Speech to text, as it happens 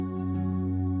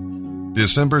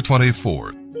December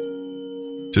 24th.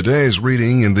 Today's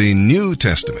reading in the New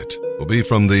Testament will be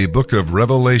from the book of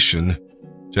Revelation,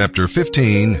 chapter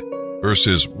 15,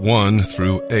 verses 1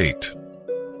 through 8.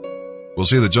 We'll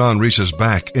see that John reaches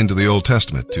back into the Old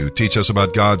Testament to teach us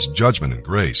about God's judgment and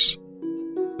grace.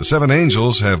 The seven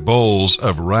angels have bowls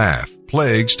of wrath,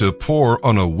 plagues to pour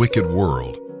on a wicked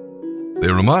world.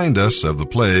 They remind us of the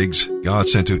plagues God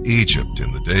sent to Egypt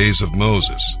in the days of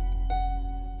Moses.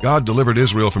 God delivered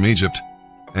Israel from Egypt,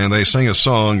 and they sang a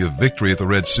song of victory at the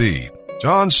Red Sea.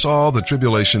 John saw the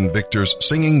tribulation victors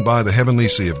singing by the heavenly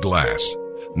sea of glass.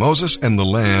 Moses and the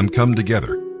Lamb come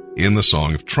together in the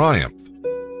song of triumph.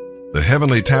 The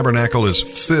heavenly tabernacle is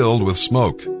filled with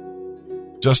smoke,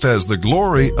 just as the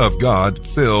glory of God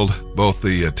filled both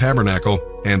the tabernacle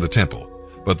and the temple.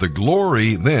 But the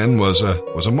glory then was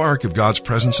a mark of God's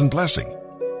presence and blessing.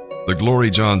 The glory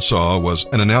John saw was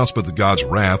an announcement that God's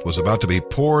wrath was about to be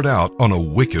poured out on a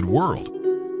wicked world.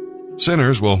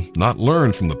 Sinners will not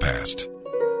learn from the past.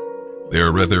 They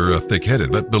are rather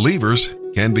thick-headed, but believers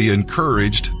can be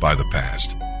encouraged by the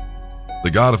past. The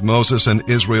God of Moses and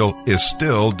Israel is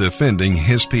still defending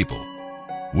his people.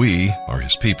 We are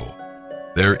his people.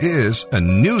 There is a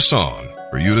new song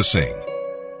for you to sing.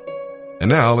 And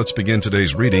now let's begin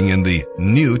today's reading in the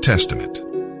New Testament.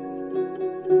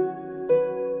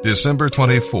 December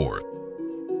 24th.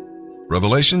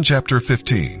 Revelation chapter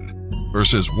 15,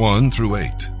 verses 1 through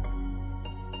 8.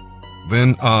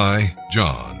 Then I,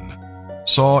 John,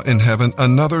 saw in heaven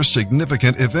another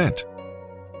significant event,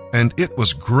 and it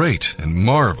was great and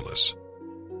marvelous.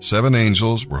 7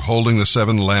 angels were holding the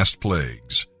 7 last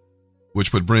plagues,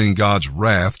 which would bring God's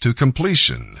wrath to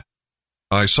completion.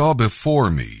 I saw before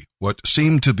me what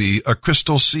seemed to be a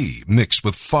crystal sea mixed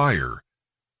with fire,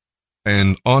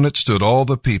 and on it stood all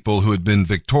the people who had been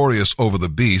victorious over the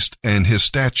beast and his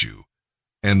statue,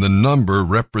 and the number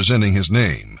representing his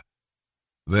name.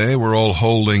 They were all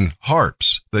holding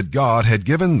harps that God had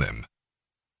given them,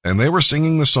 and they were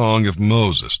singing the song of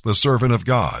Moses, the servant of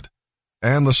God,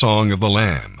 and the song of the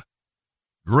Lamb.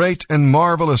 Great and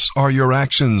marvelous are your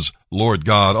actions, Lord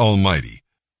God Almighty.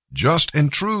 Just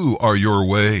and true are your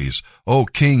ways, O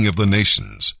King of the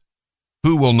nations.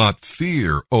 Who will not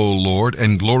fear, O Lord,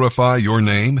 and glorify your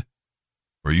name?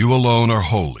 For you alone are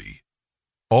holy.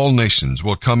 All nations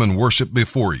will come and worship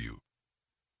before you,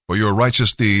 for your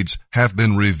righteous deeds have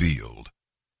been revealed.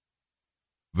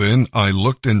 Then I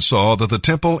looked and saw that the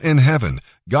temple in heaven,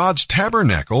 God's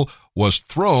tabernacle, was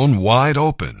thrown wide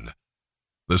open.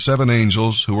 The 7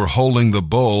 angels who were holding the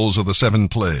bowls of the 7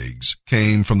 plagues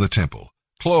came from the temple,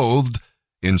 clothed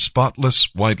in spotless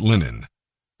white linen,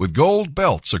 with gold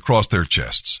belts across their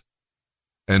chests.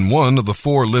 And one of the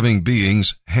 4 living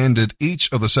beings handed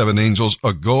each of the 7 angels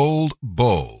a gold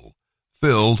bowl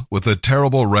filled with the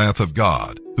terrible wrath of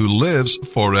God, who lives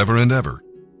forever and ever.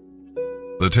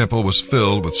 The temple was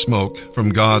filled with smoke from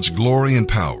God's glory and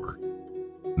power.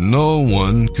 No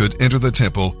one could enter the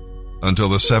temple until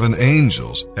the 7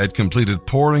 angels had completed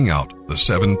pouring out the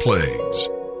 7 plagues.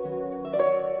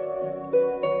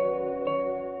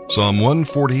 Psalm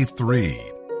 143,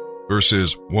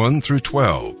 verses 1 through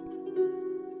 12.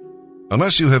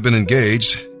 Unless you have been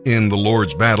engaged in the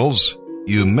Lord's battles,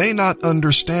 you may not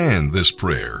understand this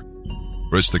prayer,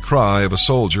 for it's the cry of a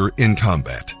soldier in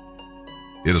combat.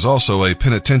 It is also a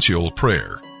penitential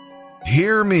prayer.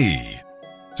 Hear me.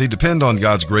 See, depend on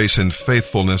God's grace and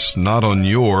faithfulness, not on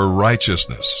your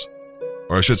righteousness.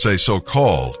 Or I should say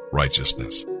so-called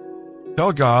righteousness.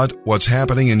 Tell God what's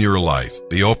happening in your life.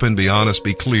 Be open, be honest,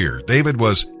 be clear. David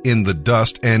was in the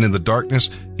dust and in the darkness.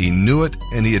 He knew it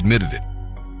and he admitted it.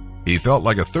 He felt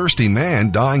like a thirsty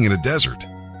man dying in a desert.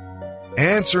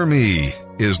 Answer me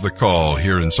is the call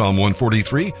here in Psalm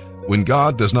 143 when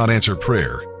God does not answer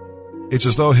prayer. It's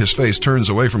as though his face turns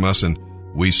away from us and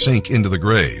we sink into the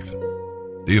grave.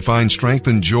 Do you find strength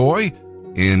and joy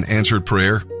in answered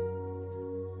prayer?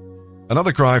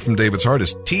 Another cry from David's heart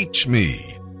is, teach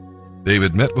me.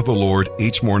 David met with the Lord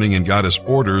each morning and got his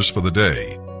orders for the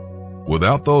day.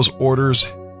 Without those orders,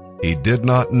 he did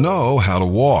not know how to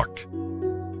walk.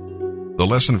 The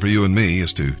lesson for you and me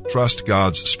is to trust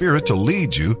God's Spirit to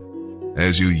lead you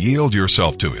as you yield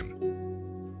yourself to him.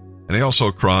 And he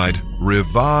also cried,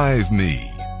 revive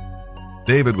me.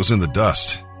 David was in the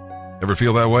dust. Ever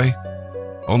feel that way?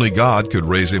 Only God could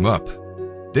raise him up.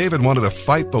 David wanted to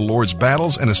fight the Lord's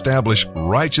battles and establish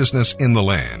righteousness in the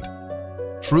land.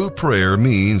 True prayer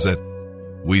means that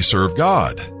we serve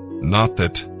God, not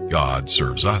that God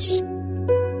serves us.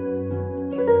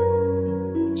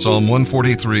 Psalm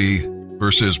 143,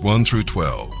 verses 1 through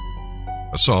 12,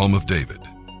 a psalm of David.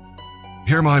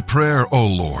 Hear my prayer, O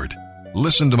Lord.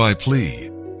 Listen to my plea.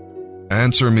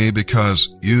 Answer me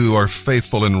because you are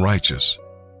faithful and righteous.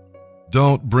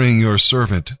 Don't bring your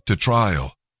servant to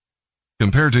trial.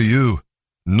 Compared to you,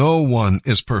 no one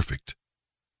is perfect.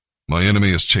 My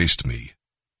enemy has chased me.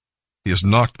 He has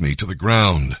knocked me to the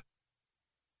ground.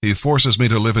 He forces me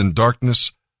to live in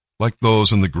darkness like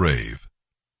those in the grave.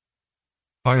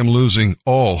 I am losing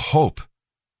all hope.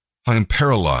 I am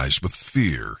paralyzed with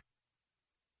fear.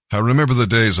 I remember the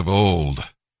days of old.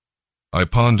 I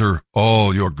ponder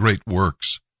all your great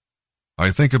works.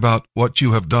 I think about what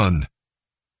you have done.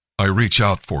 I reach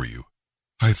out for you.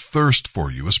 I thirst for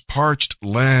you as parched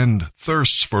land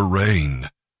thirsts for rain.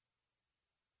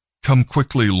 Come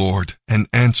quickly, Lord, and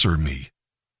answer me,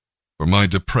 for my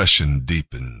depression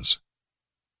deepens.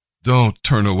 Don't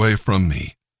turn away from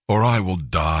me, or I will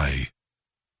die.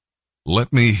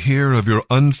 Let me hear of your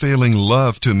unfailing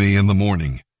love to me in the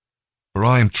morning, for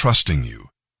I am trusting you.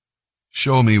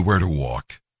 Show me where to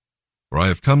walk, for I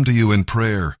have come to you in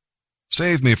prayer.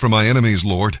 Save me from my enemies,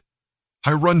 Lord.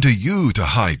 I run to you to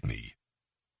hide me.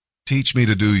 Teach me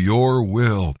to do your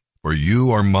will, for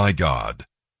you are my God.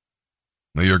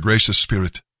 May your gracious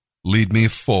Spirit lead me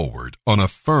forward on a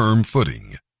firm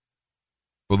footing.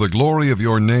 For the glory of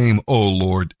your name, O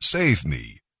Lord, save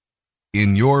me.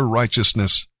 In your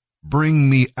righteousness, bring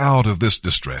me out of this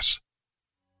distress.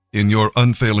 In your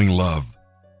unfailing love,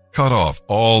 cut off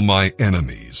all my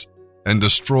enemies and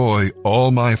destroy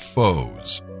all my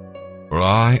foes, for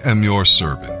I am your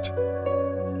servant.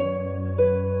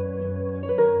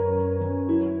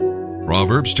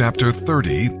 Proverbs chapter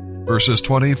 30, verses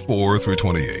 24 through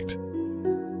 28.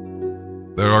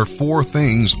 There are 4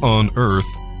 things on earth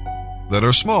that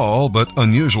are small but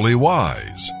unusually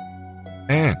wise.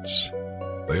 Ants.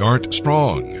 They aren't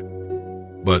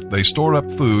strong, but they store up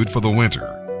food for the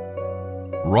winter.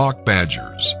 Rock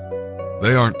badgers.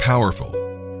 They aren't powerful,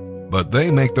 but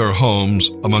they make their homes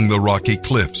among the rocky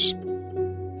cliffs.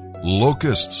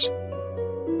 Locusts.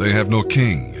 They have no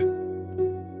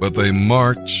king, but they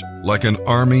march like an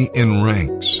army in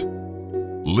ranks.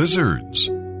 Lizards.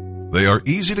 They are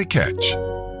easy to catch,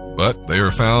 but they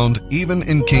are found even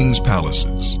in kings'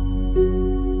 palaces.